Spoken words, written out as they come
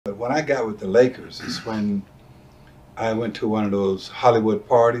when I got with the Lakers is when I went to one of those Hollywood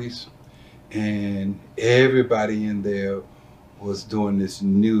parties, and everybody in there was doing this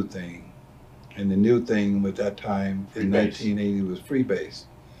new thing. And the new thing at that time in 1980 was freebase.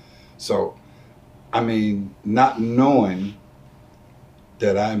 So, I mean, not knowing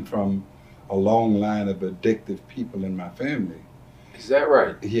that I'm from a long line of addictive people in my family. Is that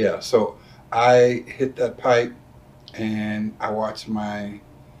right? Yeah, so I hit that pipe and I watched my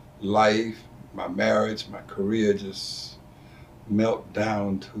life, my marriage, my career just melt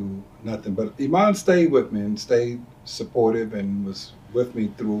down to nothing. But Iman stayed with me and stayed supportive and was with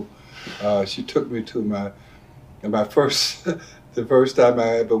me through. She took me to my first, the first time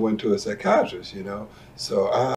I ever went to a psychiatrist. So